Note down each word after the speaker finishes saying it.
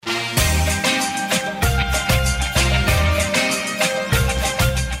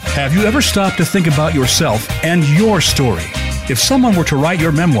Have you ever stopped to think about yourself and your story? If someone were to write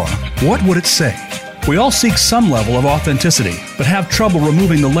your memoir, what would it say? We all seek some level of authenticity, but have trouble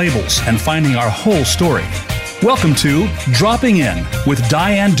removing the labels and finding our whole story. Welcome to Dropping In with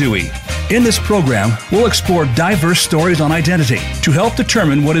Diane Dewey. In this program, we'll explore diverse stories on identity to help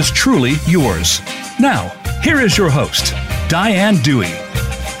determine what is truly yours. Now, here is your host, Diane Dewey.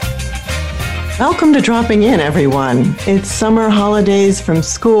 Welcome to Dropping In, everyone. It's summer holidays from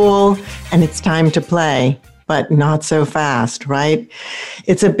school, and it's time to play, but not so fast, right?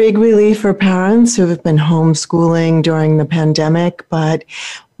 It's a big relief for parents who have been homeschooling during the pandemic, but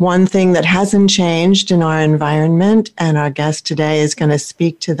one thing that hasn't changed in our environment, and our guest today is going to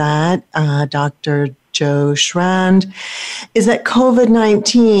speak to that, Dr. Joe Shrand, is that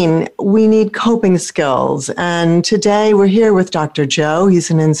COVID-19, we need coping skills. And today we're here with Dr. Joe.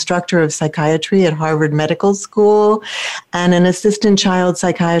 He's an instructor of psychiatry at Harvard Medical School and an assistant child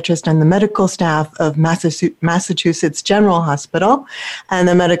psychiatrist on the medical staff of Massachusetts General Hospital and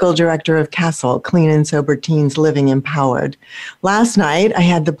the medical director of CASTLE, Clean and Sober Teens Living Empowered. Last night, I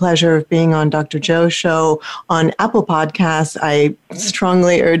had the pleasure of being on Dr. Joe's show on Apple Podcasts. I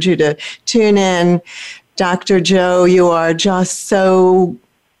strongly urge you to tune in. Dr. Joe, you are just so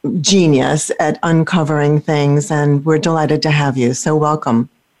genius at uncovering things, and we're delighted to have you. So welcome.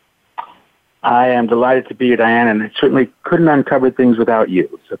 I am delighted to be here, Diane, and I certainly couldn't uncover things without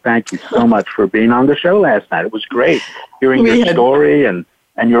you. So thank you so much for being on the show last night. It was great hearing your story and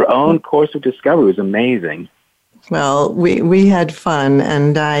your own course of discovery was amazing. Well, we had fun,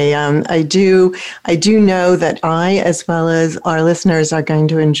 and I do know that I, as well as our listeners, are going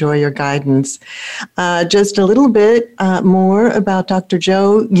to enjoy your guidance. Just a little bit more about Dr.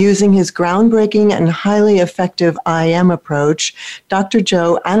 Joe. Using his groundbreaking and highly effective I Am approach, Dr.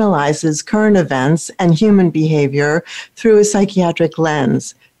 Joe analyzes current events and human behavior through a psychiatric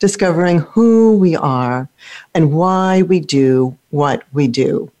lens, discovering who we are and why we do what we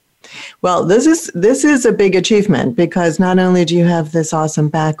do. Well, this is a big achievement because not only do you have this awesome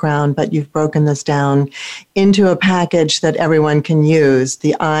background, but you've broken this down into a package that everyone can use,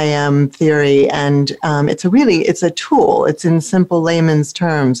 the I Am theory, and it's a tool. It's in simple layman's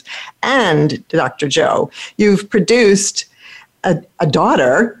terms. And Dr. Joe, you've produced a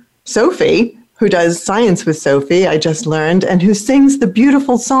daughter, Sophie, who does Science with Sophie, I just learned, and who sings the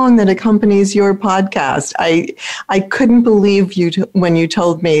beautiful song that accompanies your podcast. I couldn't believe you when you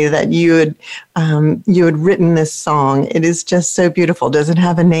told me that you had written this song. It is just so beautiful. Does it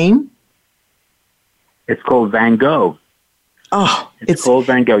have a name? It's called Van Gogh. Oh, it's called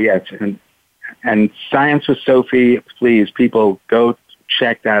Van Gogh, yes. And Science with Sophie, please, people, go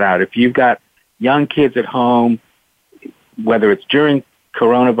check that out. If you've got young kids at home, whether it's during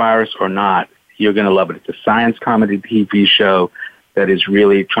coronavirus or not, you're going to love it. It's a science comedy TV show that is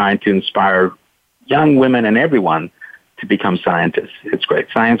really trying to inspire young women and everyone to become scientists. It's great.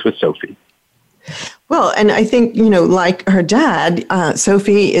 Science with Sophie. Well, and I think, like her dad,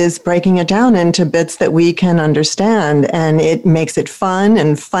 Sophie is breaking it down into bits that we can understand, and it makes it fun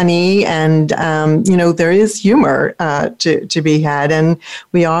and funny, and, there is humor to be had, and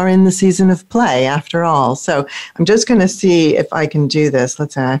we are in the season of play after all. So I'm just going to see if I can do this.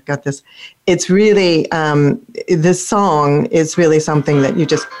 Let's say I've got this. It's really, this song is really something that you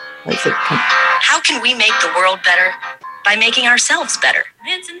just, How can we make the world better? By making ourselves better.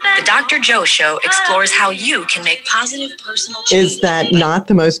 The Dr. Joe Show explores how you can make positive personal change. Is that not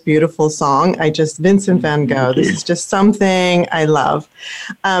the most beautiful song? Vincent van Gogh. This is just something I love.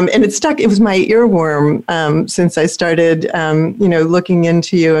 And it stuck. It was my earworm since I started, looking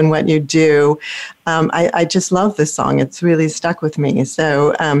into you and what you do. I just love this song. It's really stuck with me.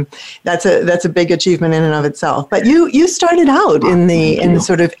 So that's a big achievement in and of itself. But you started out in the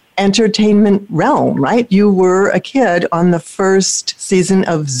sort of entertainment realm, right? You were a kid on the first season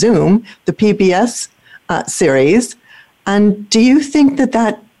of Zoom, the PBS series. And do you think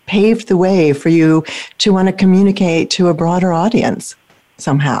that paved the way for you to want to communicate to a broader audience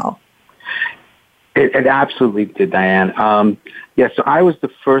somehow? It absolutely did, Diane. So I was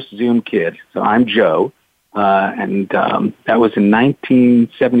the first Zoom kid. So I'm Joe, and that was in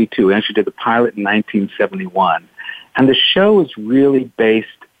 1972. We actually did the pilot in 1971. And the show was really based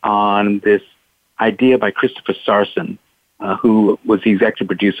on this idea by Christopher Sarson, who was the executive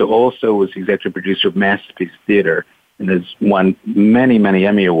producer, also was the executive producer of Masterpiece Theater, and has won many, many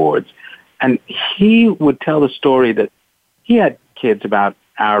Emmy Awards. And he would tell the story that he had kids about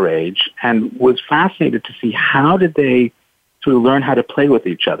our age and was fascinated to see how did they sort of learn how to play with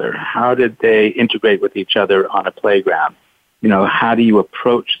each other? How did they integrate with each other on a playground? You know, how do you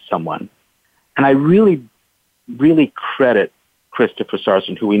approach someone? And I really, really credit Christopher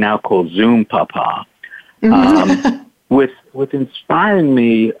Sarson, who we now call Zoom Papa, with inspiring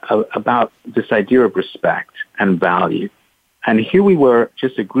me about this idea of respect and value. And here we were,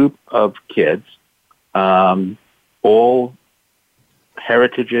 just a group of kids, all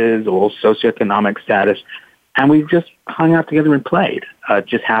heritages, all socioeconomic status, and we just hung out together and played. It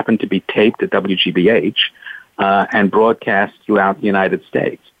just happened to be taped at WGBH and broadcast throughout the United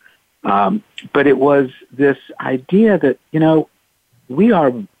States. But it was this idea that, we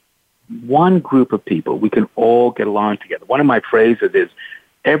are one group of people. We can all get along together. One of my phrases is,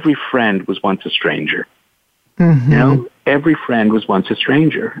 every friend was once a stranger. Mm-hmm. Every friend was once a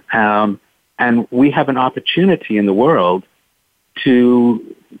stranger. And we have an opportunity in the world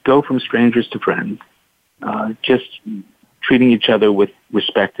to go from strangers to friends, just treating each other with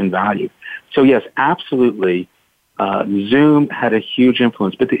respect and value. So yes, absolutely, Zoom had a huge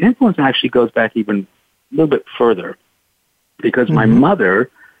influence, but the influence actually goes back even a little bit further, because my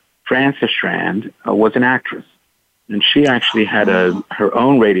mother, Frances Shrand, was an actress, and she actually had her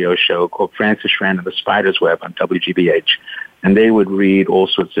own radio show called Frances Shrand and the Spider's Web on WGBH, and they would read all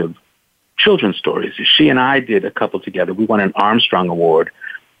sorts of children's stories. She and I did a couple together. We won an Armstrong Award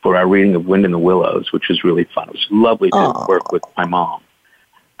for our reading of Wind in the Willows, which was really fun. It was lovely to work with my mom.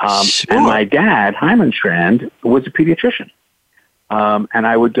 Sure. And my dad, Hyman Shrand, was a pediatrician. And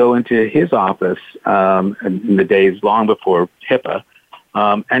I would go into his office in the days long before HIPAA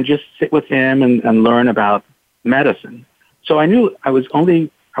and just sit with him and learn about medicine. So I knew I was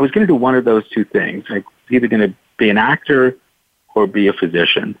going to do one of those two things. I was either going to be an actor or be a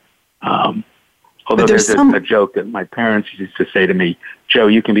physician. Although there's a joke that my parents used to say to me, Joe,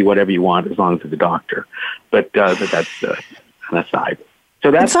 you can be whatever you want as long as it's a doctor. But that's an aside. So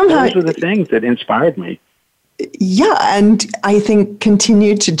those were the things that inspired me. Yeah, and I think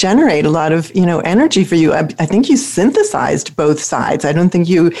continued to generate a lot of, energy for you. I think you synthesized both sides. I don't think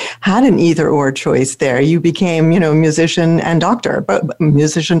you had an either or choice there. You became, musician and doctor, but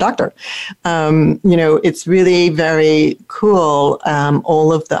musician doctor. It's really very cool.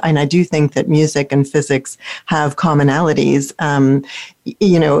 All of and I do think that music and physics have commonalities.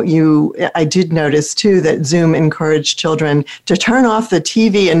 I did notice too that Zoom encouraged children to turn off the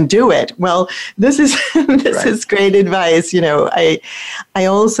TV and do it. Well, this is is great advice. I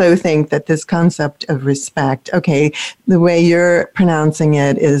also think that this concept of respect, the way you're pronouncing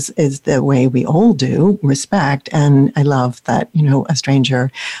it is the way we all do, respect. And I love that,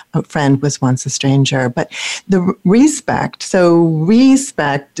 a friend was once a stranger, but the respect. So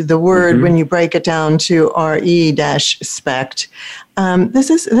respect, the word, when you break it down to R.E.S.P.E.C.T, this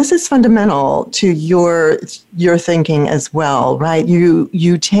is fundamental to your thinking as well, right?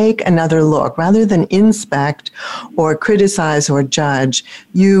 You take another look rather than inspect or criticize or judge.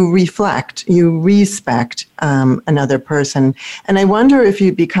 You reflect, you respect another person, and I wonder if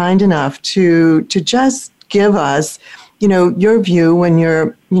you'd be kind enough to just give us, your view when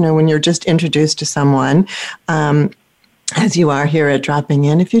you're just introduced to someone. As you are here at Dropping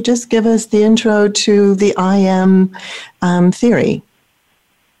In, if you just give us the intro to the I am theory.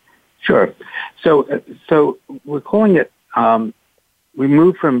 Sure. So we're calling it, we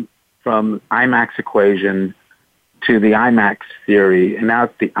moved from IMAX equation to the IMAX theory, and now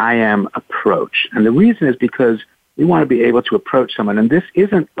it's the I am approach. And the reason is because we want to be able to approach someone, and this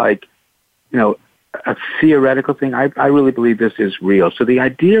isn't like, a theoretical thing. I really believe this is real. So the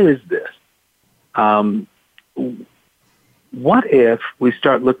idea is this. What if we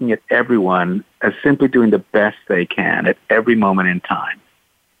start looking at everyone as simply doing the best they can at every moment in time?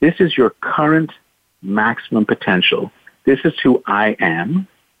 This is your current maximum potential. This is who I am,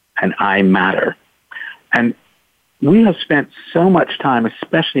 and I matter. And we have spent so much time,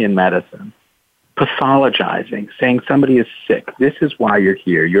 especially in medicine, pathologizing, saying somebody is sick. This is why you're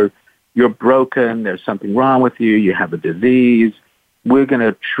here. You're broken. There's something wrong with you. You have a disease. We're going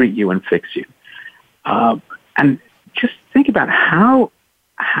to treat you and fix you. And just think about how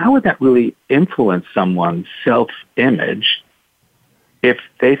would that really influence someone's self-image if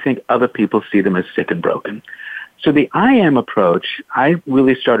they think other people see them as sick and broken. So the I am approach, I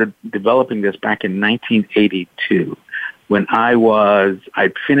really started developing this back in 1982 when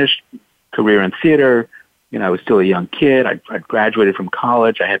I'd finished career in theater. I was still a young kid. I'd graduated from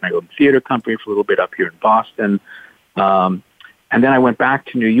college. I had my own theater company for a little bit up here in Boston. And then I went back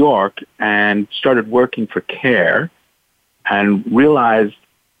to New York and started working for CARE and realized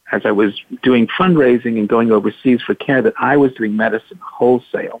as I was doing fundraising and going overseas for CARE that I was doing medicine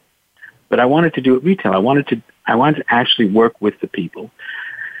wholesale. But I wanted to do it retail. I wanted to actually work with the people.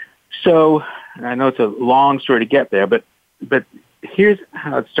 So I know it's a long story to get there, but here's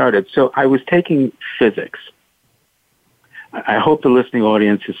how it started. So I was taking physics, I hope the listening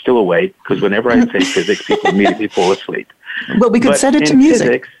audience is still awake, because whenever I say physics, people immediately fall asleep. Well, we could set it to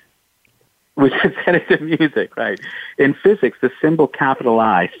music. We could set it to music, right? In physics, the symbol capital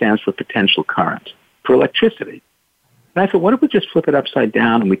I stands for potential current, for electricity. And I thought, what if we just flip it upside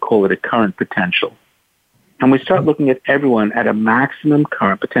down and we call it a current potential? And we start looking at everyone at a maximum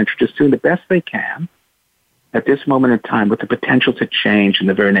current potential, just doing the best they can at this moment in time with the potential to change in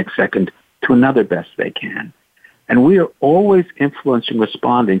the very next second to another best they can. And we are always influencing,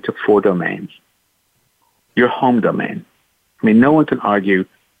 responding to 4 domains. Your home domain. I mean, no one can argue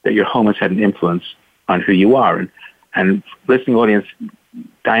that your home has had an influence on who you are. And listening audience,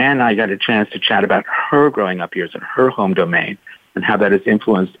 Diane and I got a chance to chat about her growing up years and her home domain and how that has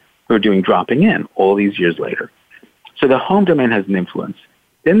influenced her doing dropping in all these years later. So the home domain has an influence.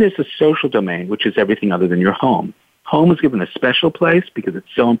 Then there's the social domain, which is everything other than your home. Home is given a special place because it's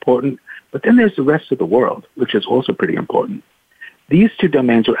so important, but then there's the rest of the world, which is also pretty important. These 2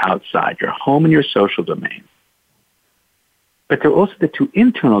 domains are outside, your home and your social domain. But there are also the 2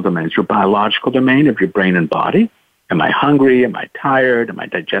 internal domains, your biological domain of your brain and body. Am I hungry? Am I tired? Am I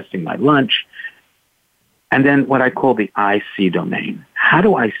digesting my lunch? And then what I call the I see domain. How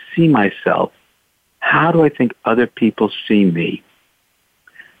do I see myself? How do I think other people see me?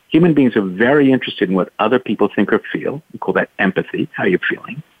 Human beings are very interested in what other people think or feel. We call that empathy, how you're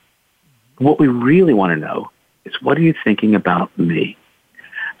feeling. What we really want to know is, what are you thinking about me?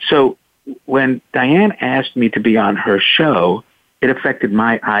 So when Diane asked me to be on her show, it affected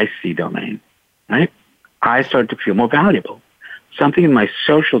my I see domain, right? I started to feel more valuable. Something in my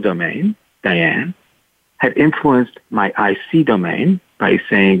social domain, Diane, had influenced my I see domain by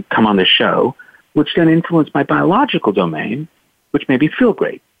saying, come on the show, which then influenced my biological domain, which made me feel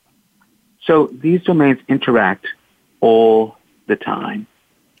great. So these domains interact all the time.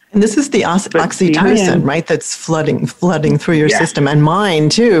 And this is the oxytocin, right? That's flooding through your system, and mine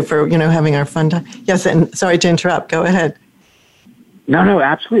too, for having our fun time. Yes, and sorry to interrupt. Go ahead. No,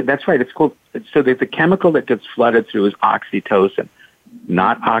 absolutely. That's right. It's called. So the chemical that gets flooded through is oxytocin,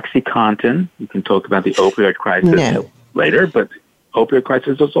 not OxyContin. You can talk about the opioid crisis later, but opioid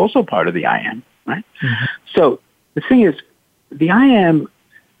crisis is also part of the IM, right? Mm-hmm. So the thing is, the IM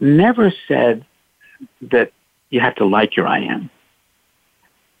never said that you have to like your IM.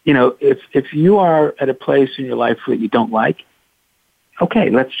 If you are at a place in your life that you don't like, okay,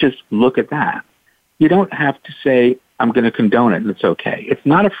 let's just look at that. You don't have to say, I'm going to condone it and it's okay. It's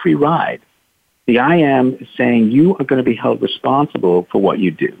not a free ride. The IM is saying you are going to be held responsible for what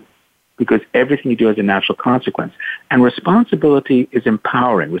you do, because everything you do has a natural consequence. And responsibility is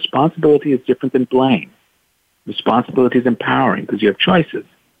empowering. Responsibility is different than blame. Responsibility is empowering because you have choices.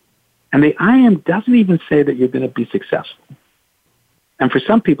 And the IM doesn't even say that you're going to be successful. And for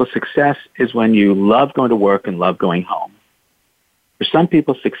some people, success is when you love going to work and love going home. For some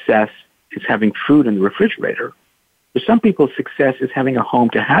people, success is having food in the refrigerator. For some people, success is having a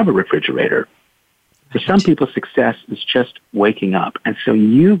home to have a refrigerator. For some people, success is just waking up. And so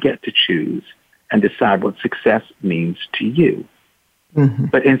you get to choose and decide what success means to you. Mm-hmm.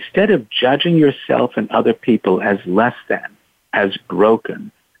 But instead of judging yourself and other people as less than, as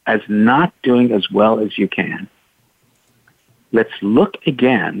broken, as not doing as well as you can, let's look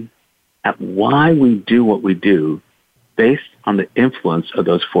again at why we do what we do based on the influence of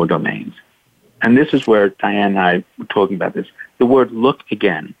those 4 domains. And this is where Diane and I were talking about this. The word look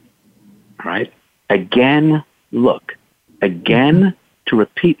again, right? Again, look. Again, to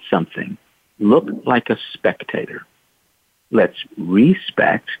repeat something. Look like a spectator. Let's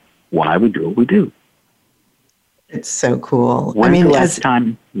respect why we do what we do. It's so cool. When's the last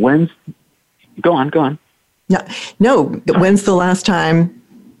time? Go on. No. When's the last time?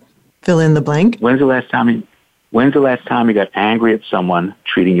 Fill in the blank. When's the last time you got angry at someone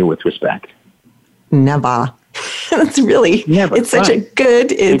treating you with respect? Never. It's really. Never. It's such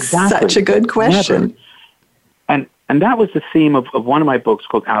such a good question. Never. And that was the theme of one of my books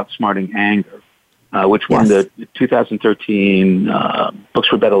called Outsmarting Anger, which won the 2013 Books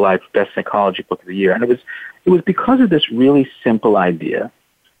for a Better Life Best Psychology Book of the Year. And it was because of this really simple idea.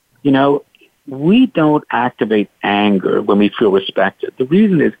 We don't activate anger when we feel respected. The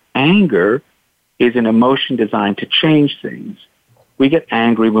reason is anger is an emotion designed to change things. We get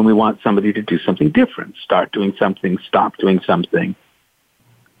angry when we want somebody to do something different, start doing something, stop doing something.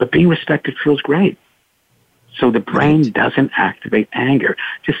 But being respected feels great. So the brain doesn't activate anger.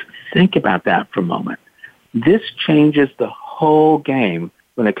 Just think about that for a moment. This changes the whole game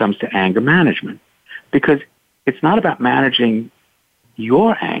when it comes to anger management, because it's not about managing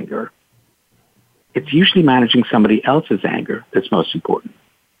your anger. It's usually managing somebody else's anger that's most important.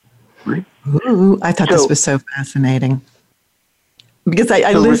 Right? Ooh, I thought this was so fascinating. because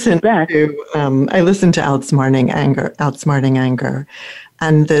I listen to outsmarting anger,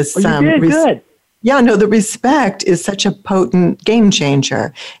 and this. You did good. Yeah, no, the respect is such a potent game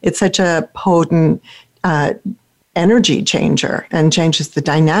changer. It's such a potent energy changer, and changes the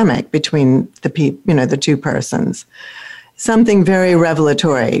dynamic between the two persons. Something very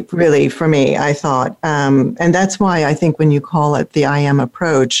revelatory, really, for me, I thought. And that's why I think when you call it the I am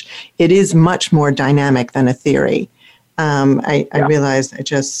approach, it is much more dynamic than a theory. I realized I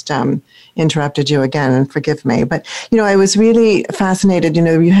just interrupted you again, and forgive me. But, I was really fascinated.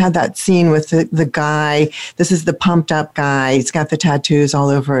 You had that scene with the guy. This is the pumped up guy. He's got the tattoos all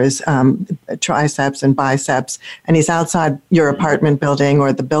over his triceps and biceps. And he's outside your apartment building,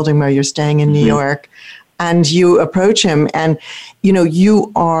 or the building where you're staying in New York. And you approach him, and,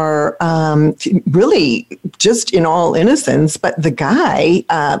 you are really just in all innocence, but the guy,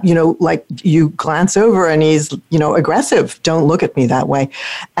 like you glance over and he's, aggressive. Don't look at me that way.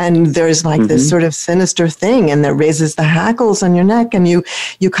 And there's like this sort of sinister thing, and that raises the hackles on your neck, and you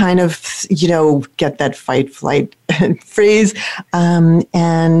kind of, get that fight, flight freeze. And,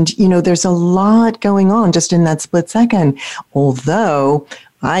 there's a lot going on just in that split second. Although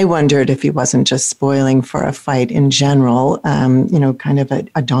I wondered if he wasn't just spoiling for a fight in general, kind of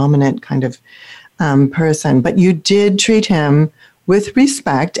a dominant kind of person. But you did treat him with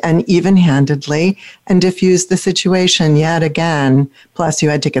respect and even-handedly, and diffused the situation yet again. Plus, you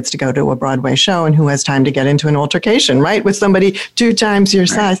had tickets to go to a Broadway show, and who has time to get into an altercation, right, with somebody 2 times your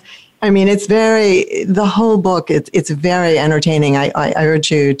size? I mean, the whole book, it's very entertaining. I urge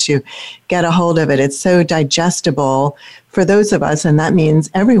you to get a hold of it. It's so digestible for those of us, and that means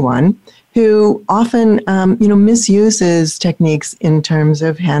everyone, who often, misuses techniques in terms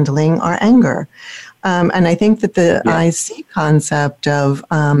of handling our anger. And I think that the IC concept of,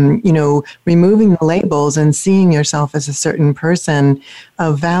 removing the labels and seeing yourself as a certain person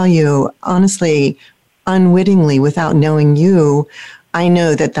of value, honestly, unwittingly, without knowing you, I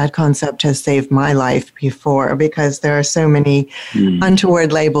know that concept has saved my life before, because there are so many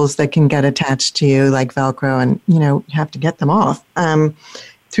untoward labels that can get attached to you like Velcro, and, you have to get them off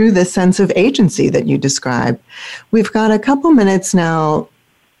through this sense of agency that you describe. We've got a couple minutes now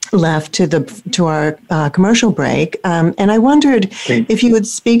left to our commercial break. And I wondered if you would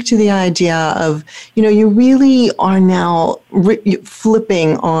speak to the idea of, you really are now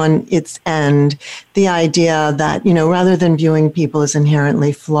flipping on its end the idea that, rather than viewing people as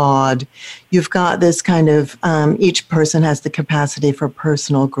inherently flawed, you've got this kind of, each person has the capacity for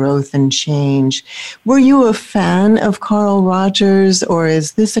personal growth and change. Were you a fan of Carl Rogers, or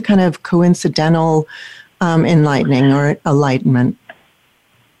is this a kind of coincidental enlightening or enlightenment?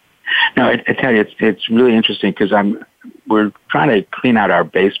 No, I tell you, it's really interesting, because we're trying to clean out our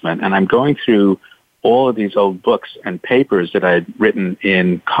basement, and I'm going through all of these old books and papers that I'd written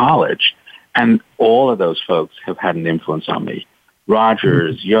in college, and all of those folks have had an influence on me.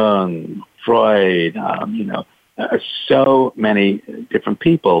 Rogers, Jung, Freud, so many different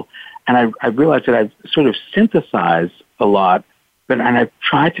people, and I realized that I've sort of synthesized a lot, and I've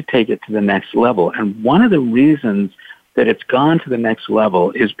tried to take it to the next level. And one of the reasons that it's gone to the next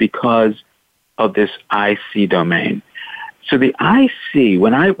level is because of this IC domain. So the IC,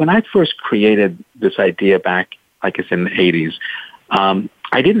 when I first created this idea back, like I said, in the 80s,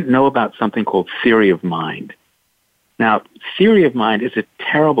 I didn't know about something called theory of mind. Now, theory of mind is a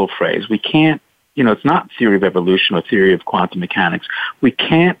terrible phrase. We can't, it's not theory of evolution or theory of quantum mechanics. We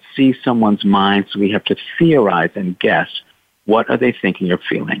can't see someone's mind, so we have to theorize and guess, what are they thinking or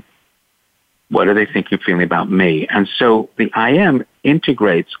feeling? What are they thinking or feeling about me? And so the I am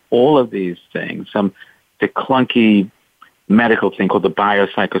integrates all of these things. The clunky medical thing called the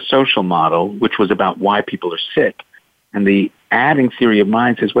biopsychosocial model, which was about why people are sick. And the adding theory of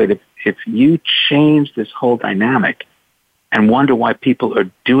mind says, wait, if you change this whole dynamic and wonder why people are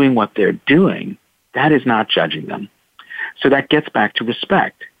doing what they're doing, that is not judging them. So that gets back to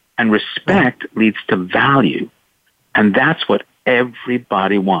respect. And respect leads to value. And that's what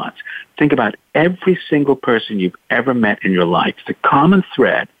everybody wants. Think about every single person you've ever met in your life. The common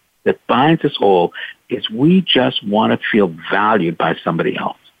thread that binds us all is we just want to feel valued by somebody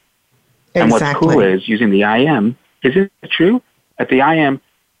else. Exactly. And what's cool is, using the I am, is it true? At the I am,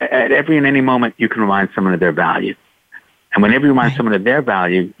 at every and any moment, you can remind someone of their value. And whenever you remind someone of their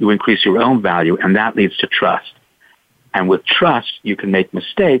value, you increase your own value, and that leads to trust. And with trust, you can make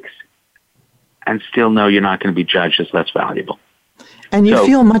mistakes and still know you're not going to be judged as less valuable. And you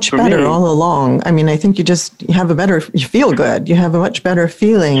feel much better all along. I mean, I think you feel good. You have a much better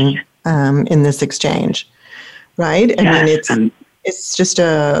feeling in this exchange, right? I mean,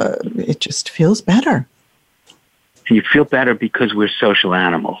 it just feels better. And you feel better because we're social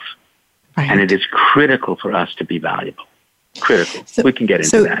animals. Right. And it is critical for us to be valuable. Critical. So, we can get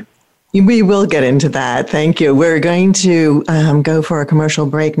into that. We will get into that. Thank you. We're going to go for a commercial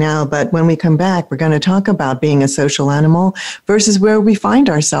break now, but when we come back, we're going to talk about being a social animal versus where we find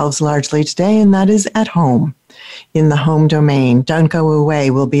ourselves largely today, and that is at home, in the home domain. Don't go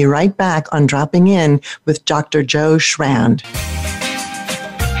away. We'll be right back on Dropping In with Dr. Joe Shrand.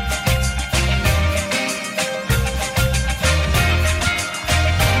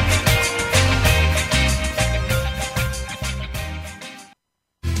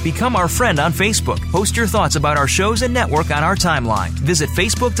 Become our friend on Facebook. Post your thoughts about our shows and network on our timeline. Visit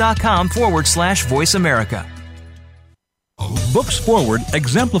facebook.com/Voice America. Books Forward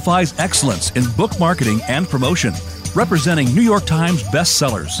exemplifies excellence in book marketing and promotion, representing New York Times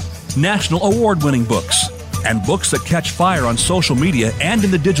bestsellers, national award-winning books, and books that catch fire on social media and in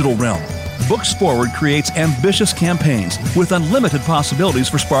the digital realm. Books Forward creates ambitious campaigns with unlimited possibilities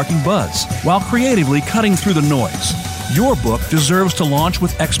for sparking buzz, while creatively cutting through the noise. Your book deserves to launch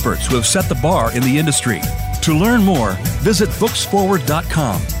with experts who have set the bar in the industry. To learn more, visit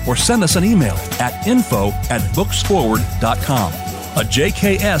booksforward.com or send us an email at info@booksforward.com. A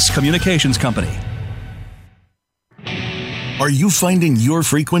JKS Communications company. Are you finding your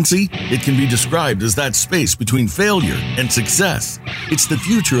frequency? It can be described as that space between failure and success. It's the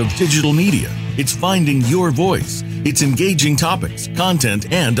future of digital media. It's finding your voice. It's engaging topics, content,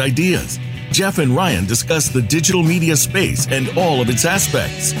 and ideas. Jeff and Ryan discuss the digital media space and all of its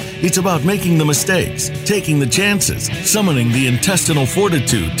aspects. It's about making the mistakes, taking the chances, summoning the intestinal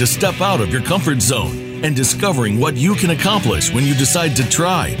fortitude to step out of your comfort zone, and discovering what you can accomplish when you decide to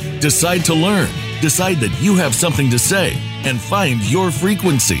try, decide to learn, decide that you have something to say, and find your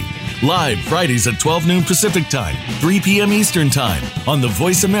frequency. Live Fridays at 12 noon Pacific Time, 3 p.m. Eastern Time on the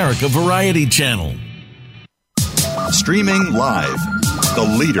Voice America Variety Channel. Streaming live. The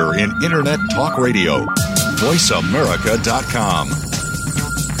leader in Internet talk radio. VoiceAmerica.com.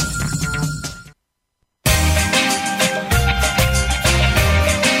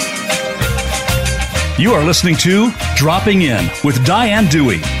 You are listening to Dropping In with Diane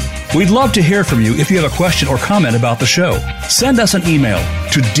Dewey. We'd love to hear from you if you have a question or comment about the show. Send us an email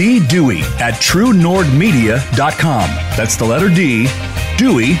to ddewey@truenordmedia.com. That's the letter D,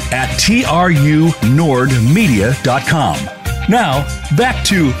 Dewey@trunordmedia.com. Now, back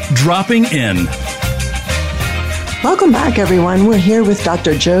to Dropping In. Welcome back, everyone. We're here with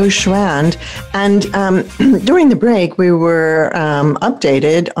Dr. Joe Shrand. And during the break, we were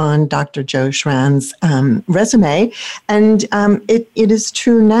updated on Dr. Joe Shrand's resume. And it is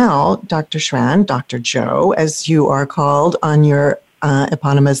true now, Dr. Shrand, Dr. Joe, as you are called on your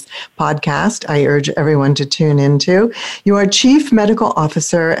eponymous podcast, I urge everyone to tune into. You are Chief Medical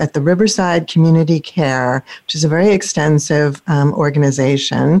Officer at the Riverside Community Care, which is a very extensive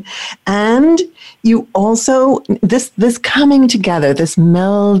organization. And you also, this coming together, this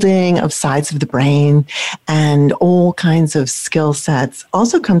melding of sides of the brain and all kinds of skill sets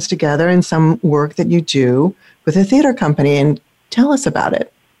also comes together in some work that you do with a theater company. And tell us about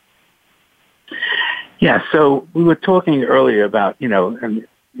it. Yeah, so we were talking earlier about, and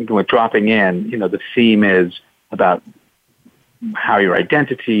we're dropping in, the theme is about how your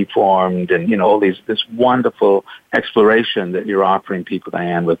identity formed and, all this wonderful exploration that you're offering people,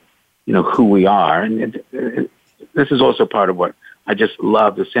 Diane, with, who we are. And this is also part of what I just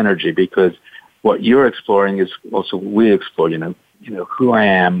love, the synergy, because what you're exploring is also what we explore, who I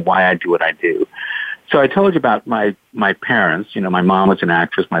am, why I do what I do. So I told you about my parents. My mom was an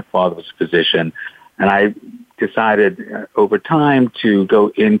actress, my father was a physician. And I decided over time to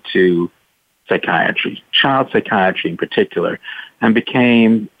go into psychiatry, child psychiatry in particular, and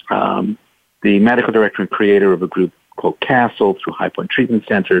became the medical director and creator of a group called CASTLE through High Point Treatment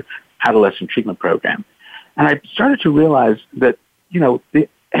Center, adolescent treatment program. And I started to realize that,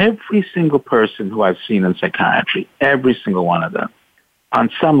 every single person who I've seen in psychiatry, every single one of them,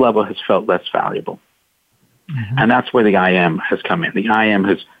 on some level has felt less valuable. Mm-hmm. And that's where the I am has come in. The I am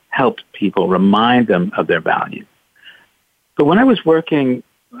has helped people, remind them of their value. But when I was working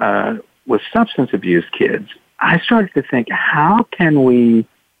with substance abuse kids, I started to think, how can we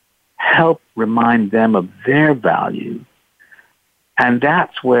help remind them of their value? And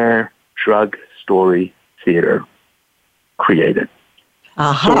that's where drug story theater created.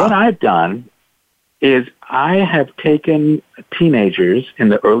 Uh-huh. So what I've done is I have taken teenagers in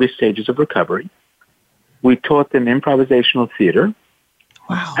the early stages of recovery. We taught them improvisational theater.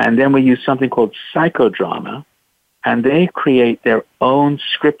 Wow. And then we use something called psychodrama, and they create their own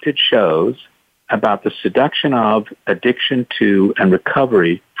scripted shows about the seduction of, addiction to, and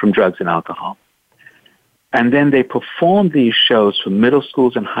recovery from drugs and alcohol. And then they perform these shows for middle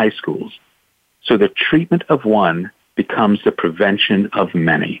schools and high schools. So the treatment of one becomes the prevention of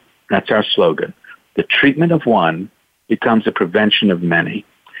many. That's our slogan. The treatment of one becomes the prevention of many.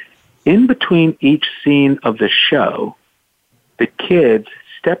 In between each scene of the show, the kids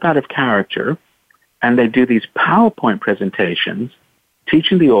step out of character and they do these PowerPoint presentations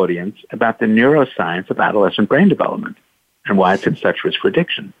teaching the audience about the neuroscience of adolescent brain development and why it's at such risk for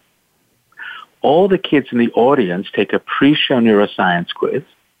addiction. All the kids in the audience take a pre-show neuroscience quiz.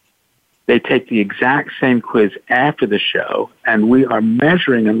 They take the exact same quiz after the show, and we are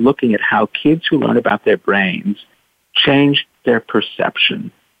measuring and looking at how kids who learn about their brains change their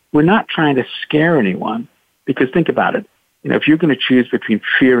perception. We're not trying to scare anyone, because think about it. If you're going to choose between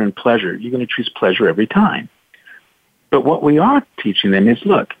fear and pleasure, you're going to choose pleasure every time. But what we are teaching them is,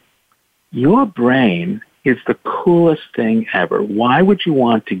 look, your brain is the coolest thing ever. Why would you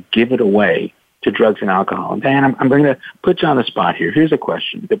want to give it away to drugs and alcohol? And Dan, I'm going to put you on the spot here. Here's a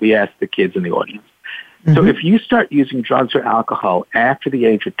question that we ask the kids in the audience. Mm-hmm. So if you start using drugs or alcohol after the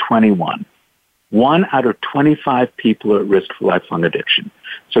age of 21, 1 out of 25 people are at risk for lifelong addiction.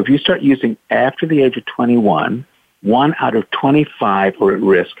 So if you start using after the age of 21, 1 out of 25 are at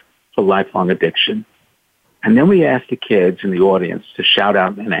risk for lifelong addiction. And then we ask the kids in the audience to shout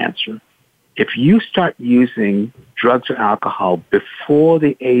out an answer. If you start using drugs or alcohol before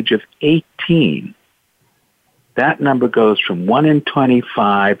the age of 18, that number goes from 1 in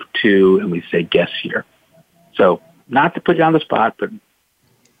 25 to, and we say, guess here. So not to put you on the spot, but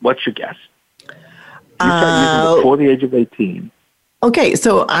what's your guess? You start using before the age of 18. Okay,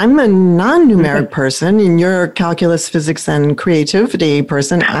 so I'm a non-numeric person, and you're a calculus, physics, and creativity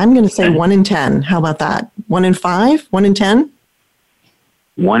person. I'm going to say 1 in 10. How about that? 1 in 5? 1 in 10?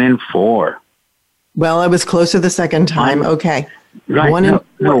 1 in 4. Well, I was closer the second time. Okay. Right. 1 in 4.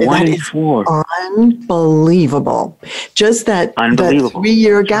 No, 1 in is 4. Unbelievable. Just that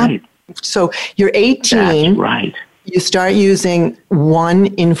 3-year gap. Right. So you're 18. That's right. You start using 1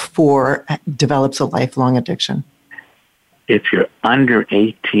 in 4 develops a lifelong addiction. If you're under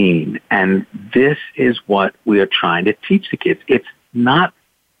 18, and this is what we are trying to teach the kids. It's not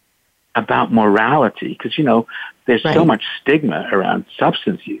about morality, because, there's so much stigma around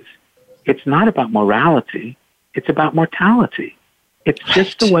substance use. It's not about morality. It's about mortality. It's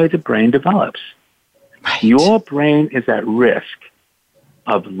just the way the brain develops. Right. Your brain is at risk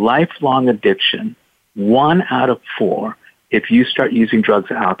of lifelong addiction, 1 out of 4, if you start using drugs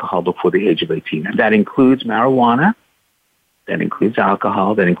or alcohol before the age of 18. And that includes marijuana. That includes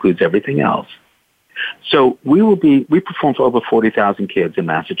alcohol. That includes everything else. So we perform for over 40,000 kids in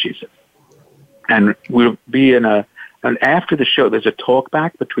Massachusetts. And we'll be and after the show, there's a talk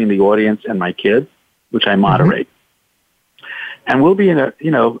back between the audience and my kids, which I moderate. Mm-hmm. And we'll be in a,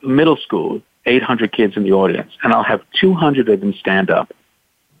 middle school, 800 kids in the audience. And I'll have 200 of them stand up.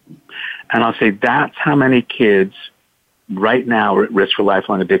 And I'll say, that's how many kids right now are at risk for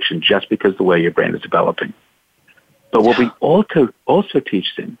lifelong addiction just because of the way your brain is developing. But what we also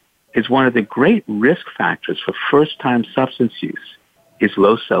teach them is one of the great risk factors for first-time substance use is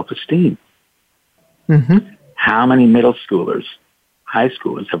low self-esteem. Mm-hmm. How many middle schoolers, high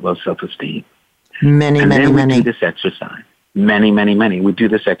schoolers have low self-esteem? Many. We do this exercise. Many. We do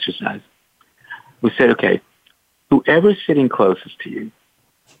this exercise. We said, okay, whoever's sitting closest to you,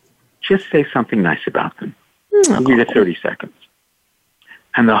 just say something nice about them. We'll give you 30 seconds.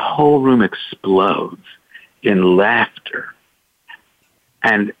 And the whole room explodes in laughter.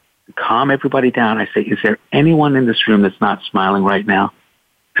 And calm everybody down. I say, is there anyone in this room that's not smiling right now?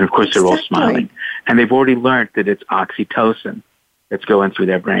 And of course, they're all smiling. And they've already learned that it's oxytocin that's going through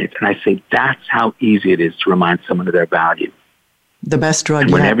their brains. And I say, that's how easy it is to remind someone of their value. The best drug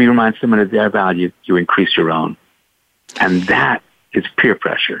and whenever you remind someone of their value, you increase your own. And that is peer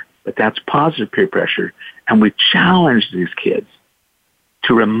pressure. But that's positive peer pressure. And we challenge these kids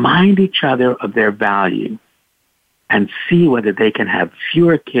to remind each other of their value and see whether they can have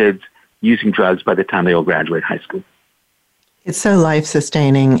fewer kids using drugs by the time they all graduate high school. It's so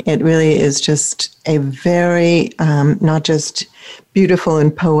life-sustaining. It really is just a very, not just beautiful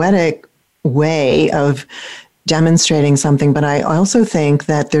and poetic way of demonstrating something, but I also think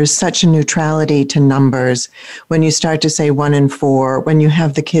that there's such a neutrality to numbers when you start to say 1 in 4, when you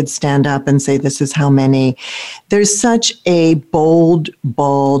have the kids stand up and say, this is how many. There's such a bold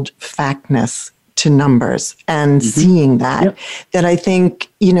factness to numbers and seeing that, that I think,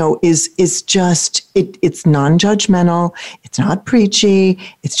 is just, it's non-judgmental. It's not preachy.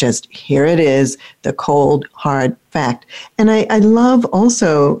 It's just, here it is, the cold, hard fact. And I love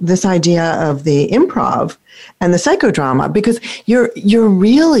also this idea of the improv and the psychodrama, because you're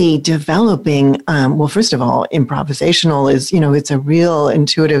really developing, well, first of all, improvisational is, it's a real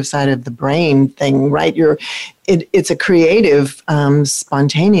intuitive side of the brain thing, right? It's a creative,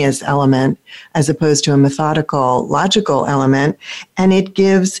 spontaneous element as opposed to a methodical, logical element. And it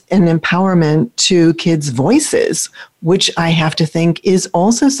gives an empowerment to kids' voices, which I have to think is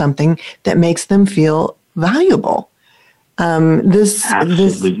also something that makes them feel valuable.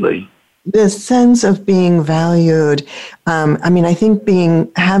 Absolutely. This sense of being valued. I think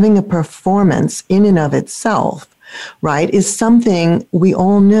having a performance in and of itself, right, is something we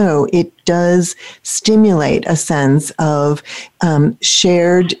all know. It does stimulate a sense of a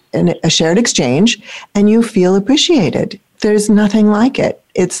shared exchange, and you feel appreciated. There's nothing like it.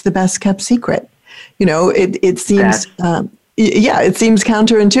 It's the best kept secret. It seems. It seems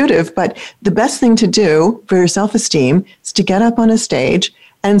counterintuitive, but the best thing to do for your self-esteem is to get up on a stage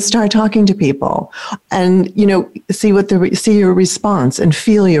and start talking to people, and see your response and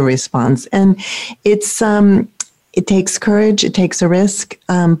feel your response. And it takes courage, it takes a risk,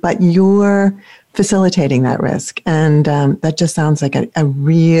 but you're facilitating that risk, and that just sounds like a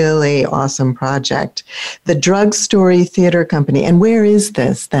really awesome project. The Drug Story Theater Company. And where is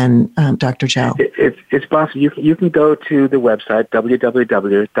this then, Dr. Joe? It's possible. You can go to the website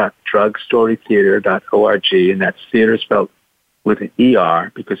www.drugstorytheater.org, and that's theater spelled with an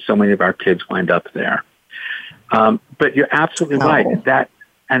ER because so many of our kids wind up there. But you're absolutely right.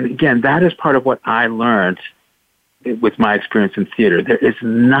 And again, that is part of what I learned with my experience in theater. There is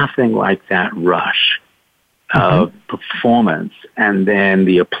nothing like that rush of performance and then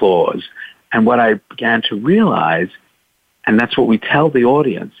the applause. And what I began to realize, and that's what we tell the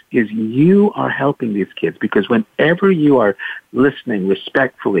audience, is you are helping these kids, because whenever you are listening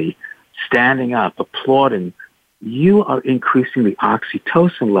respectfully, standing up, applauding, you are increasing the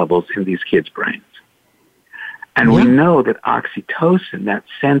oxytocin levels in these kids' brains. And we know that oxytocin, that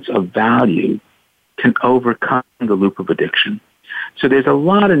sense of value, can overcome the loop of addiction. So there's a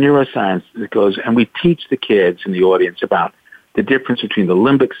lot of neuroscience that goes, and we teach the kids in the audience about the difference between the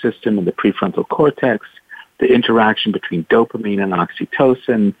limbic system and the prefrontal cortex, the interaction between dopamine and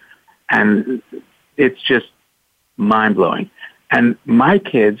oxytocin, and it's just mind-blowing. And my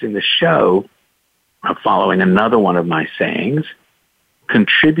kids in the show are following another one of my sayings: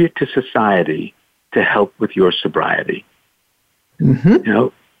 contribute to society to help with your sobriety.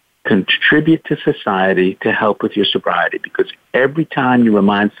 Contribute to society to help with your sobriety, because every time you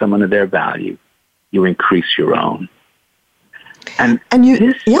remind someone of their value, you increase your own. And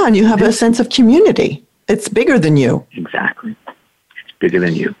you have a sense of community. It's bigger than you. Exactly. It's bigger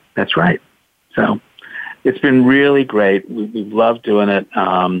than you. That's right. So it's been really great. We've loved doing it.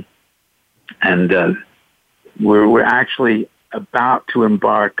 And we're actually about to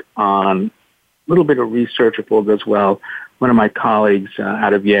embark on a little bit of research as well. One of my colleagues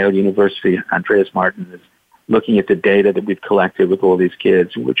out of Yale University, Andreas Martin, is looking at the data that we've collected with all these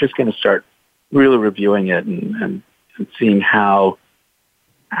kids. We're just going to start really reviewing it and seeing how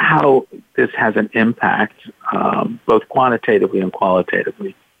this has an impact, both quantitatively and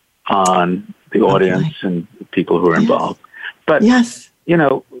qualitatively, on the audience and the people who are involved. But,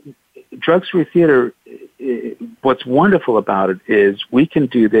 Drug Story Theater, what's wonderful about it is we can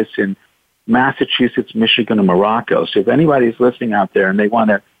do this in Massachusetts, Michigan, and Morocco. So if anybody's listening out there and they want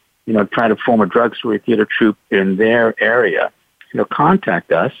to, try to form a Drug Story Theater troupe in their area,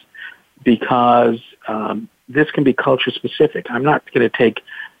 contact us, because this can be culture specific. I'm not going to take,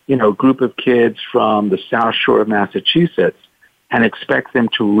 a group of kids from the South Shore of Massachusetts and expect them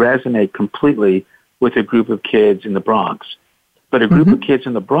to resonate completely with a group of kids in the Bronx. But a group of kids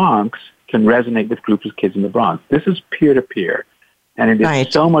in the Bronx can resonate with groups of kids in the Bronx. This is peer-to-peer. And it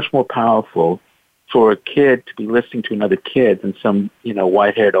is so much more powerful for a kid to be listening to another kid than some,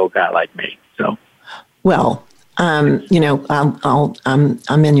 white-haired old guy like me. So, well, I'm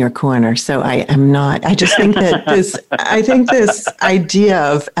in your corner, so I am not. I just think that this idea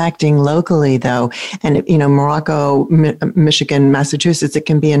of acting locally, though, and Morocco, Michigan, Massachusetts, it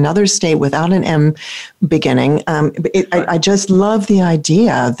can be another state without an M beginning. I just love the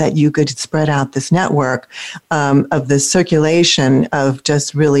idea that you could spread out this network of the circulation of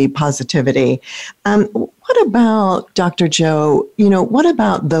just really positivity. What about, Dr. Joe, what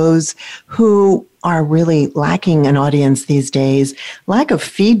about those who are really lacking an audience these days? Lack of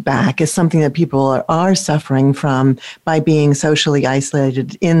feedback is something that people are suffering from by being socially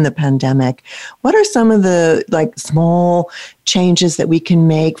isolated in the pandemic. What are some of the small changes that we can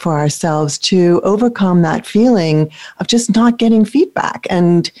make for ourselves to overcome that feeling of just not getting feedback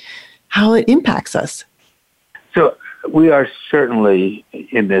and how it impacts us? So we are certainly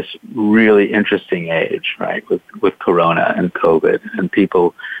in this really interesting age, right, with Corona and COVID and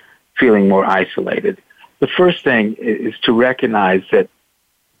people feeling more isolated. The first thing is to recognize that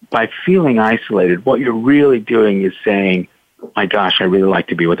by feeling isolated, what you're really doing is saying, my gosh, I really like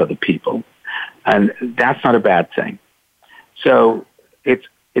to be with other people. And that's not a bad thing. So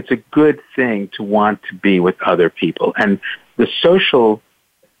it's a good thing to want to be with other people. And the social,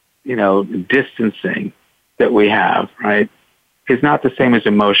 distancing that we have, right, is not the same as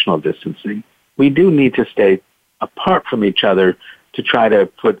emotional distancing. We do need to stay apart from each other to try to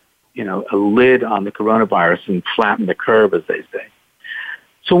put, a lid on the coronavirus and flatten the curve, as they say.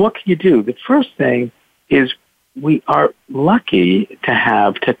 So what can you do? The first thing is we are lucky to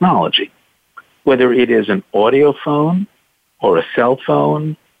have technology, whether it is an audio phone or a cell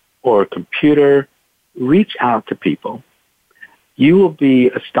phone or a computer. Reach out to people. You will be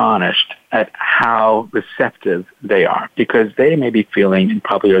astonished at how receptive they are, because they may be feeling and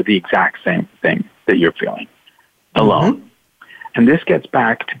probably are the exact same thing that you're feeling alone. Mm-hmm. And this gets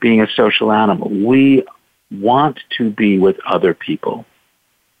back to being a social animal. We want to be with other people.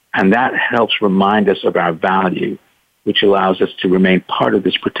 And that helps remind us of our value, which allows us to remain part of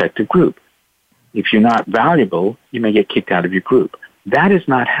this protected group. If you're not valuable, you may get kicked out of your group. That is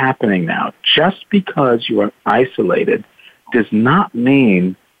not happening now. Just because you are isolated does not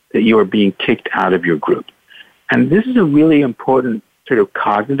mean that you are being kicked out of your group. And this is a really important sort of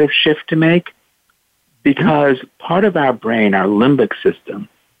cognitive shift to make, because part of our brain, our limbic system,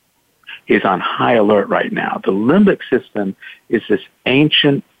 is on high alert right now. The limbic system is this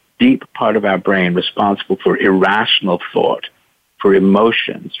ancient, deep part of our brain responsible for irrational thought, for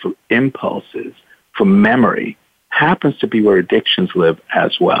emotions, for impulses, for memory. Happens to be where addictions live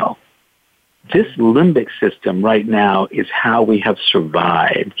as well. This limbic system right now is how we have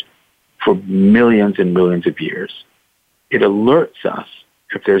survived for millions and millions of years. It alerts us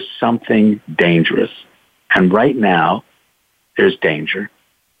if there's something dangerous. And right now, there's danger.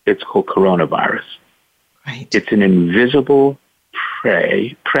 It's called coronavirus. Right. It's an invisible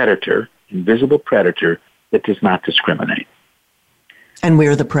predator that does not discriminate. And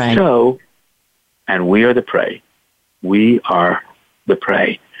we're the prey. And we are the prey. We are the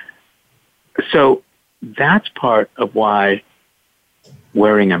prey. So that's part of why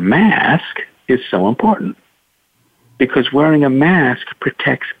wearing a mask is so important. Because wearing a mask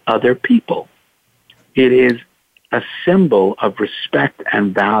protects other people. It is a symbol of respect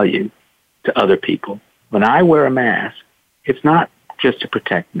and value to other people. When I wear a mask, it's not just to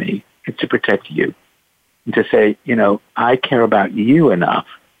protect me, it's to protect you. And to say, I care about you enough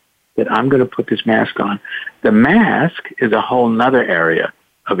that I'm going to put this mask on. The mask is a whole nother area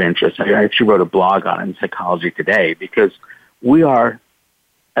of interest. I actually wrote a blog on it in Psychology Today, because we are,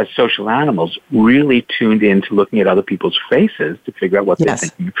 as social animals, really tuned into looking at other people's faces to figure out what they're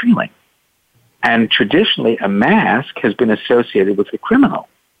thinking and feeling. And traditionally, a mask has been associated with the criminal.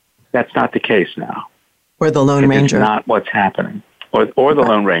 That's not the case now. Or the Lone Ranger. It's not what's happening. Or the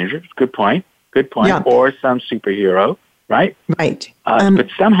Lone Ranger. Good point. Yeah. Or some superhero, right? Right. But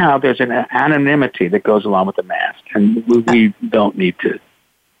somehow there's an anonymity that goes along with the mask. And we don't need to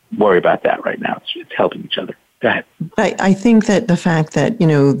worry about that right now. It's helping each other. Go ahead. I think that the fact that,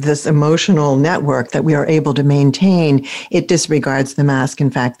 this emotional network that we are able to maintain, it disregards the mask. In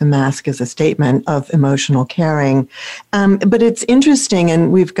fact, the mask is a statement of emotional caring. But it's interesting,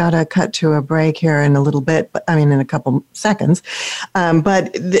 and we've got to cut to a break here in a little bit, in a couple seconds.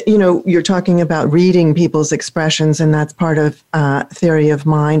 You're talking about reading people's expressions, and that's part of theory of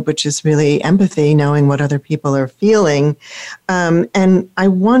mind, which is really empathy, knowing what other people are feeling. And I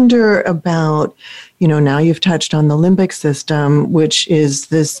wonder about, now you've touched on the limbic system, which is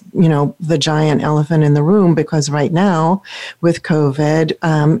this, the giant elephant in the room, because right now with COVID,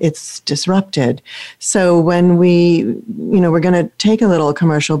 it's disrupted. So when we're going to take a little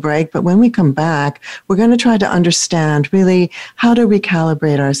commercial break, but when we come back, we're going to try to understand really how to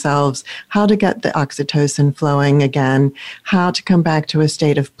recalibrate ourselves, how to get the oxytocin flowing again, how to come back to a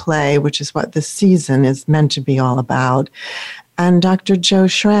state of play, which is what this season is meant to be all about. And Dr. Joe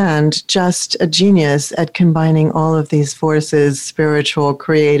Shrand, just a genius at combining all of these forces, spiritual,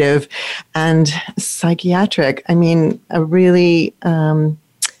 creative, and psychiatric.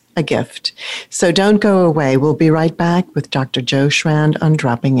 A gift. So don't go away. We'll be right back with Dr. Joe Shrand on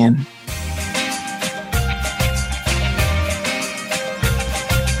Dropping In.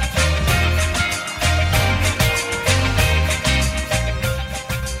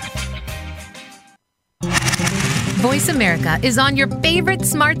 Voice America is on your favorite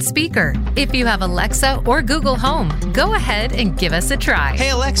smart speaker. If you have Alexa or Google Home, go ahead and give us a try. Hey,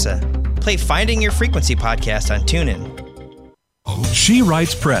 Alexa, Play Finding Your Frequency podcast on TuneIn. She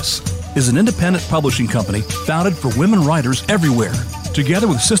Writes Press is an independent publishing company founded for women writers everywhere. Together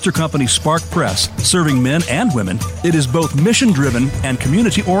with sister company Spark Press, serving men and women, it is both mission-driven and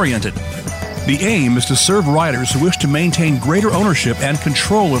community-oriented. The aim is to serve writers who wish to maintain greater ownership and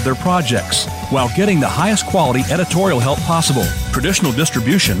control of their projects while getting the highest quality editorial help possible, traditional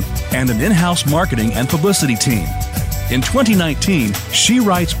distribution, and an in-house marketing and publicity team. In 2019, She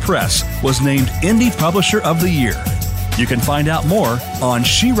Writes Press was named Indie Publisher of the Year. You can find out more on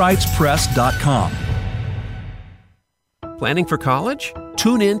SheWritesPress.com. Planning for college?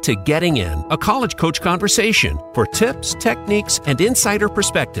 Tune in to Getting In, a college coach conversation for tips, techniques, and insider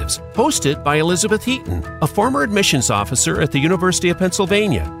perspectives, hosted by Elizabeth Heaton, a former admissions officer at the University of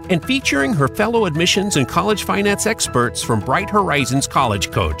Pennsylvania, and featuring her fellow admissions and college finance experts from Bright Horizons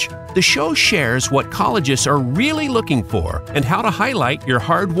College Coach. The show shares what colleges are really looking for and how to highlight your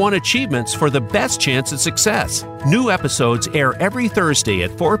hard-won achievements for the best chance at success. New episodes air every Thursday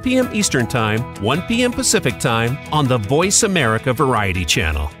at 4 p.m. Eastern Time, 1 p.m. Pacific Time on the Voice America Variety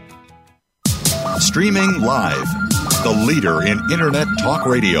Channel. Streaming live, the leader in Internet talk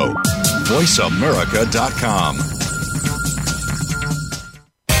radio, voiceamerica.com.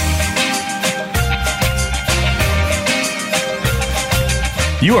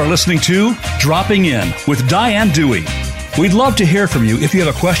 You are listening to Dropping In with Diane Dewey. We'd love to hear from you if you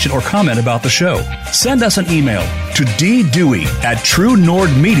have a question or comment about the show. Send us an email to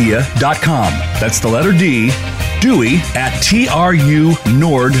ddewey@truenordmedia.com. That's the letter D,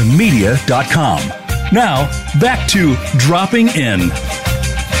 Dewey@trunordmedia.com. Now, back to Dropping In.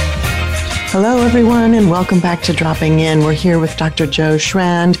 Hello, everyone, and welcome back to Dropping In. We're here with Dr. Joe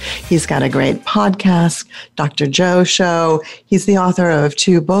Shrand. He's got a great podcast, Dr. Joe Show. He's the author of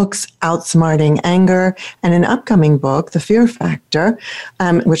 2 books, Outsmarting Anger, and an upcoming book, The Fear Factor,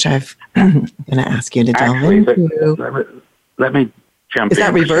 which I'm going to ask you to delve into. Let me jump in. Is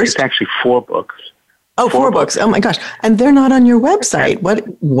that reversed? It's actually 4 books. Oh, 4 books. Oh, my gosh. And they're not on your website.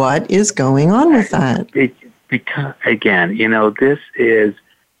 What is going on with that? Because, again,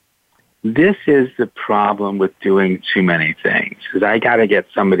 this is the problem with doing too many things, because I got to get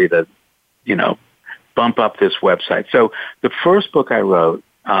somebody to, bump up this website. So the first book I wrote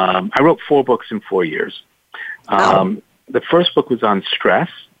 4 books in 4 years. The first book was on stress,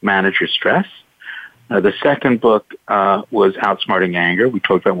 manage your stress. The second book was Outsmarting Anger. We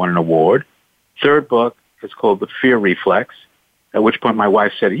talked about, won an award. Third book is called The Fear Reflex, at which point my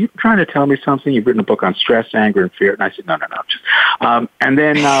wife said, "Are you trying to tell me something? You've written a book on stress, anger, and fear." And I said, no.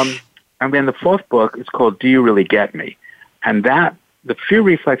 And then the fourth book is called Do You Really Get Me? And the Fear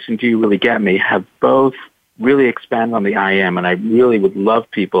Reflex and Do You Really Get Me have both really expanded on the I am, and I really would love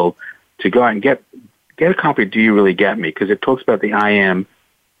people to go out and get a copy of Do You Really Get Me? Because it talks about the I am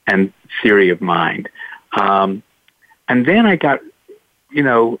and theory of mind. And then I got,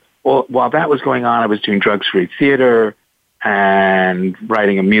 while that was going on, I was doing drug-free theater and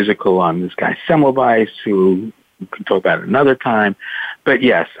writing a musical on this guy Semmelweis, who we can talk about it another time. But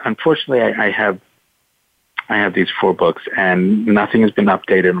yes, unfortunately, I have these 4 books, and nothing has been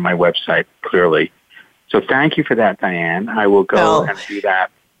updated on my website, clearly. So thank you for that, Diane. I will go and do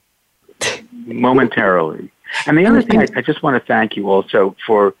that momentarily. And the other thing, I just want to thank you also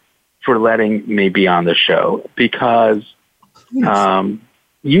for letting me be on the show, because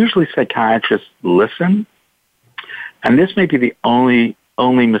usually psychiatrists listen, and this may be the only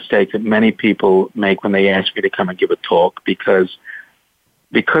mistake that many people make when they ask me to come and give a talk, because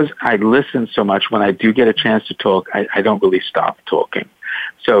I listen so much, when I do get a chance to talk, I don't really stop talking.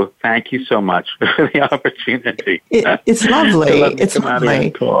 So thank you so much for the opportunity. It's lovely. It's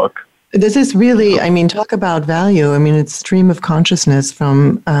lovely. Talk. This is really, talk about value. It's stream of consciousness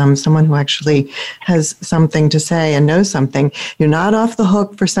from someone who actually has something to say and knows something. You're not off the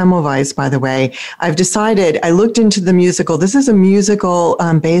hook for Semmelweis, by the way. I've decided, I looked into the musical. This is a musical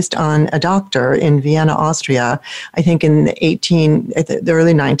based on a doctor in Vienna, Austria, I think in the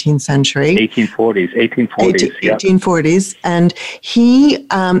early 19th century. 1840s. And he,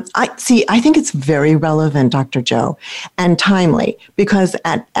 I think it's very relevant, Dr. Joe, and timely, because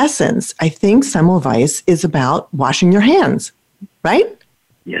at essence, I think Semmelweis is about washing your hands, right?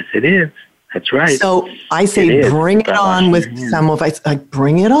 Yes, it is. That's right. So I say bring it on with Semmelweis.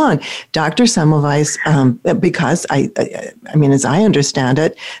 Bring it on. Dr. Semmelweis, because as I understand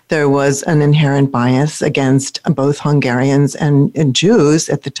it, there was an inherent bias against both Hungarians and Jews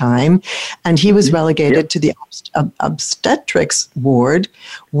at the time. And he was relegated to the obstetrics ward,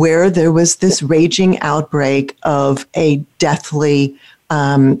 where there was this raging outbreak of a deathly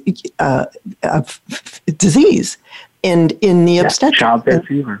disease in the obstetrics. Childbed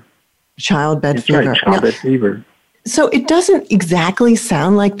fever. Childbed fever. Right, childbed fever. So it doesn't exactly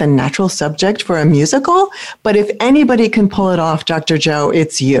sound like the natural subject for a musical, but if anybody can pull it off, Dr. Joe,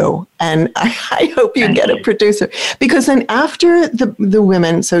 it's you. And I hope you get a producer. Because then after the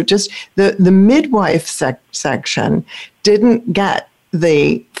women, so just the midwife section didn't get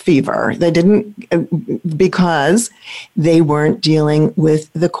the fever. They didn't, because they weren't dealing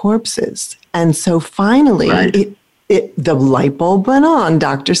with the corpses. And so finally, the light bulb went on.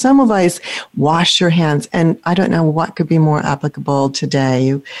 Dr. Semmelweis, wash your hands. And I don't know what could be more applicable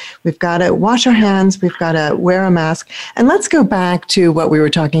today. We've got to wash our hands. We've got to wear a mask. And let's go back to what we were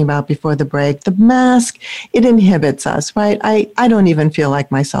talking about before the break. The mask, it inhibits us, right? I don't even feel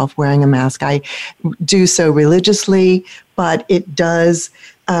like myself wearing a mask. I do so religiously, but it does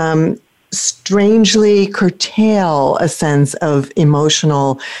strangely curtail a sense of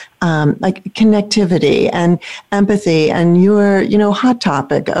emotional like connectivity and empathy, and your hot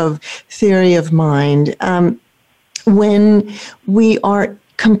topic of theory of mind. When we are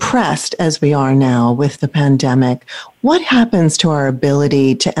compressed as we are now with the pandemic, what happens to our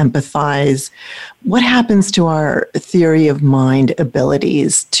ability to empathize? What happens to our theory of mind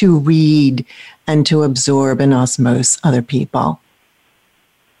abilities to read and to absorb and osmose other people?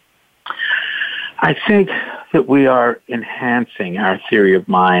 I think that we are enhancing our theory of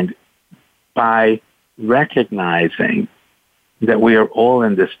mind by recognizing that we are all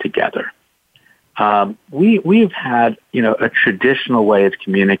in this together. We've had, a traditional way of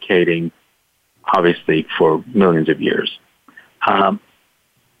communicating, obviously, for millions of years. But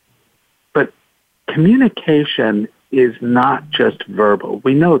communication is not just verbal.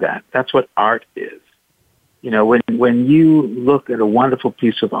 We know that. That's what art is. When you look at a wonderful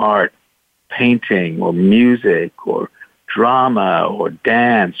piece of art, painting or music or drama or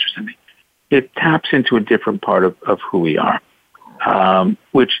dance or something, it taps into a different part of who we are,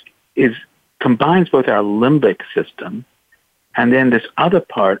 which combines both our limbic system and then this other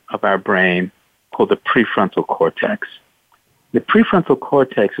part of our brain called the prefrontal cortex. The prefrontal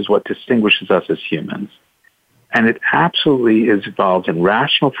cortex is what distinguishes us as humans, and it absolutely is involved in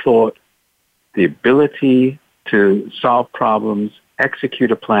rational thought, the ability to solve problems,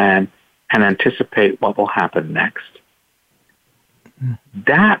 execute a plan, and anticipate what will happen next.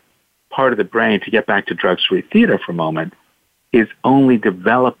 That part of the brain, to get back to drug-free theater for a moment, is only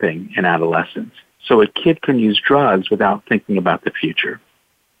developing in adolescence. So a kid can use drugs without thinking about the future.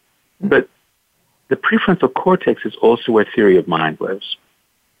 But the prefrontal cortex is also where theory of mind lives.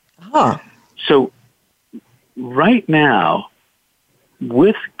 So right now,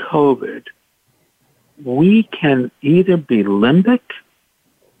 with COVID, we can either be limbic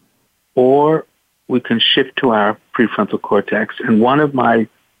or we can shift to our prefrontal cortex. And one of my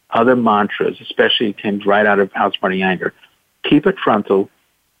other mantras, especially came right out of Outsmarting Anger, keep it frontal,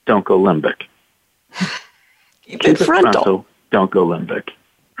 don't go limbic. Keep it frontal, don't go limbic.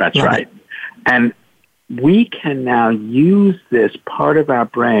 That's right. And we can now use this part of our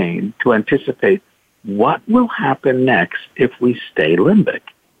brain to anticipate what will happen next if we stay limbic.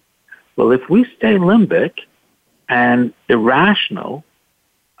 Well, if we stay limbic and irrational,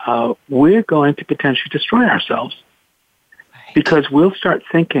 we're going to potentially destroy ourselves because we'll start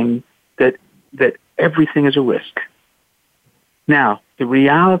thinking that everything is a risk. Now, the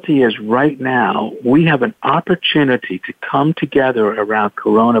reality is right now we have an opportunity to come together around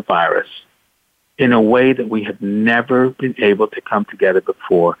coronavirus in a way that we have never been able to come together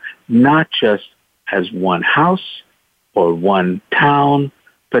before, not just as one house or one town,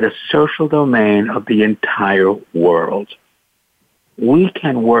 but a social domain of the entire world. We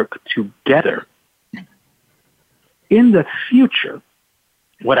can work together. In the future,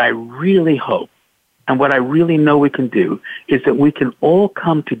 what I really hope and what I really know we can do is that we can all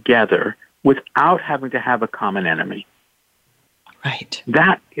come together without having to have a common enemy. Right.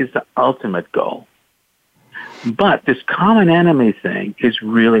 That is the ultimate goal. But this common enemy thing is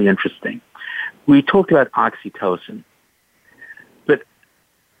really interesting. We talked about oxytocin, but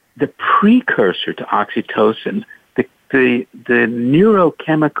the precursor to oxytocin, the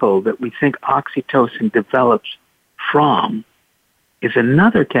neurochemical that we think oxytocin develops from, is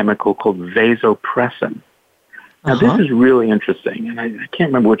another chemical called vasopressin. Now, this is really interesting, and I can't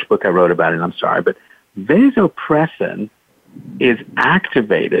remember which book I wrote about it, I'm sorry, but vasopressin is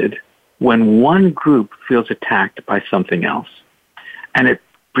activated when one group feels attacked by something else, and it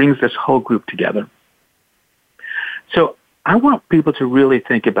brings this whole group together. So I want people to really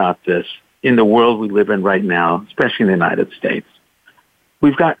think about this in the world we live in right now, especially in the United States.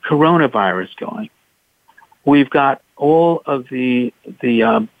 We've got coronavirus going. We've got all of the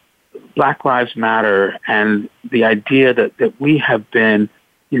Black Lives Matter and the idea that we have been,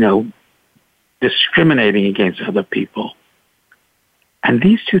 discriminating against other people. And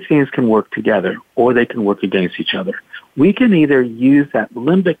these two things can work together, or they can work against each other. We can either use that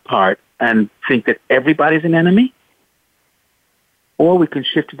limbic part and think that everybody's an enemy, or we can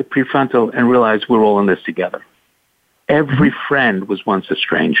shift to the prefrontal and realize we're all in this together. Every friend was once a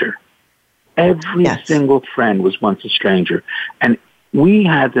stranger. Every single friend was once a stranger. And we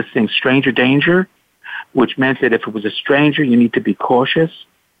had this thing, stranger danger, which meant that if it was a stranger, you need to be cautious.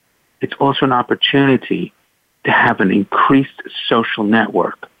 It's also an opportunity to have an increased social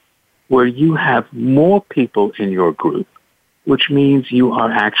network where you have more people in your group, which means you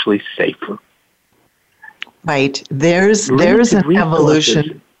are actually safer. Right. There's an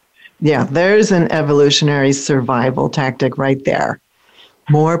evolution. Yeah, there's an evolutionary survival tactic right there.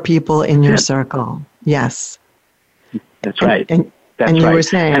 More people in your circle. Yes. That's right. And you were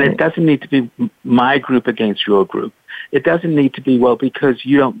saying, and it doesn't need to be my group against your group. It doesn't need to be, well, because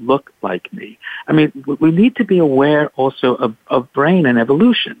you don't look like me. I mean, we need to be aware also of brain and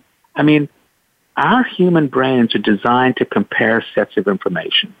evolution. I mean, our human brains are designed to compare sets of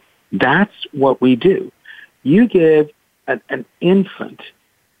information. That's what we do. You give an infant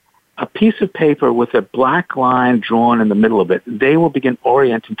a piece of paper with a black line drawn in the middle of it. They will begin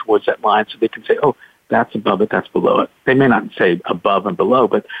orienting towards that line so they can say, oh, that's above it, that's below it. They may not say above and below,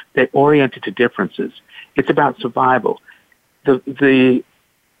 but they orient it to differences. It's about survival. The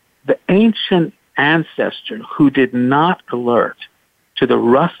ancient ancestor who did not alert to the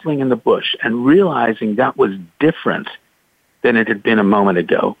rustling in the bush and realizing that was different than it had been a moment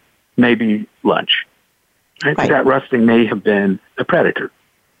ago, maybe lunch. Right? That rustling may have been a predator.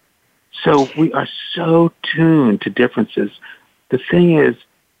 So we are so tuned to differences. The thing is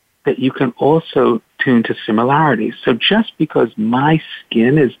that you can also tune to similarities. So just because my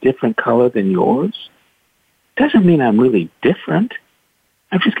skin is different color than yours doesn't mean I'm really different.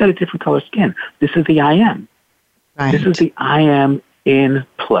 I've just got a different color skin. This is the I am. Right. This is the I am in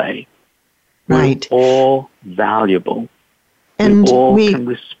play. Right. We're all valuable. And we all can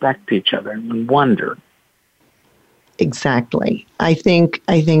respect each other and wonder. Exactly. I think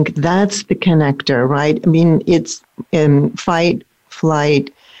that's the connector, right? I mean, it's in fight,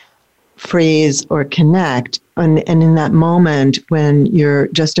 flight, freeze, or connect. And in that moment when you're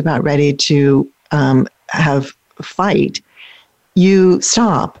just about ready to have fight, you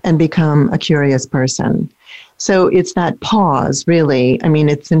stop and become a curious person. So it's that pause, really. I mean,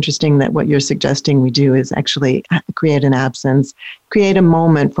 it's interesting that what you're suggesting we do is actually create an absence, create a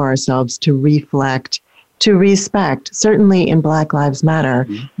moment for ourselves to reflect, to respect. Certainly in Black Lives Matter,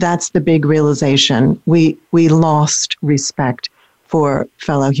 that's the big realization. We lost respect for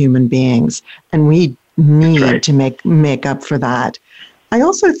fellow human beings, and we need to make up for that. I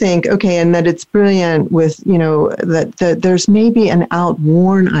also think, and that it's brilliant with, that there's maybe an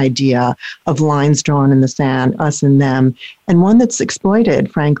outworn idea of lines drawn in the sand, us and them, and one that's exploited,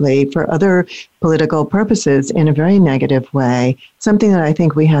 frankly, for other political purposes in a very negative way, something that I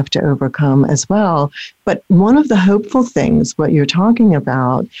think we have to overcome as well. But one of the hopeful things, what you're talking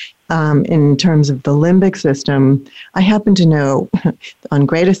about, in terms of the limbic system, I happen to know on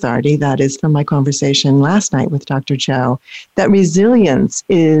great authority, that is from my conversation last night with Dr. Joe, that resilience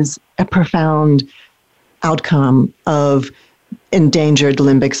is a profound outcome of endangered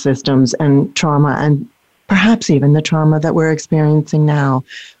limbic systems and trauma, and perhaps even the trauma that we're experiencing now.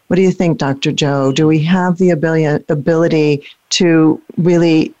 What do you think, Dr. Joe? Do we have the ability to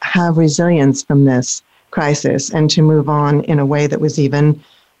really have resilience from this crisis and to move on in a way that was even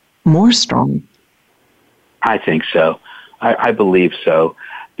more strong? I think so. I believe so,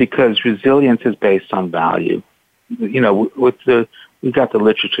 because resilience is based on value. We've got the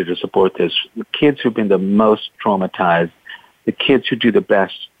literature to support this. The kids who've been the most traumatized, the kids who do the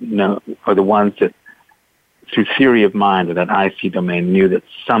best, are the ones that, through theory of mind or that IC domain, knew that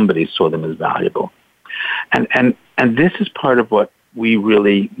somebody saw them as valuable. And this is part of what we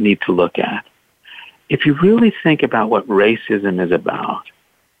really need to look at. If you really think about what racism is about,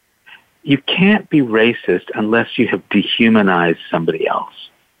 you can't be racist unless you have dehumanized somebody else.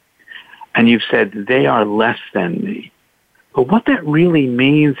 And you've said, they are less than me. But what that really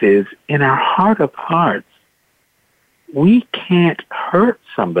means is, in our heart of hearts, we can't hurt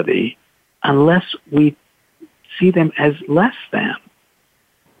somebody unless we see them as less than.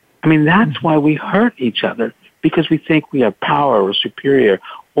 I mean, that's why we hurt each other, because we think we have power or superior,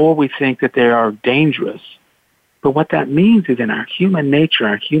 or we think that they are dangerous. But what that means is, in our human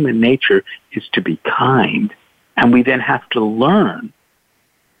nature is to be kind. And we then have to learn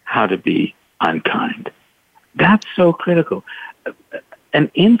how to be unkind. That's so critical. An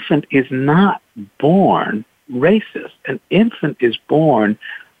infant is not born racist. An infant is born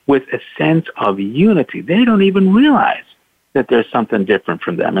with a sense of unity. They don't even realize that there's something different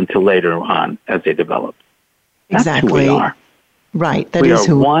from them until later on as they develop. That's exactly. who we are. Right. That we is are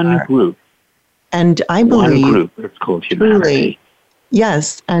who one we are. Group. And I believe... One group. It's called humanity. Truly,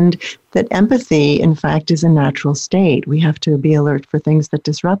 yes, and that empathy, in fact, is a natural state. We have to be alert for things that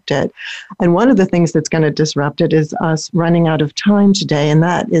disrupt it. And one of the things that's going to disrupt it is us running out of time today. And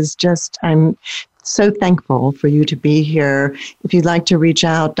that is just, I'm so thankful for you to be here. If you'd like to reach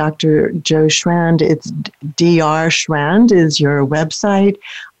out, Dr. Joe Shrand, it's Dr. Shrand is your website.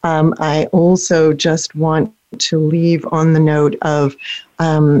 I also just want to leave on the note of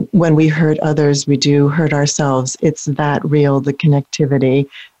when we hurt others, we do hurt ourselves. It's that real, the connectivity.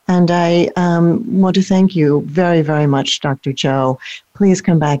 And I want to thank you very, very much, Dr. Joe. Please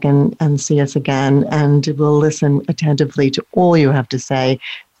come back and see us again, and we'll listen attentively to all you have to say.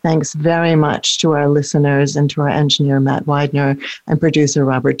 Thanks very much to our listeners and to our engineer, Matt Widener, and producer,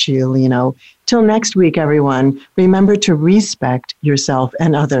 Robert Giolino. Till next week, everyone, remember to respect yourself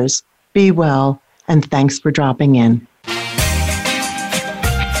and others. Be well, and thanks for dropping in.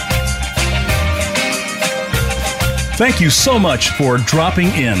 Thank you so much for dropping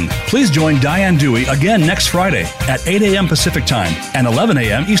in. Please join Diane Dewey again next Friday at 8 a.m. Pacific Time and 11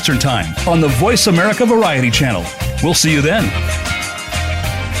 a.m. Eastern Time on the Voice America Variety Channel. We'll see you then.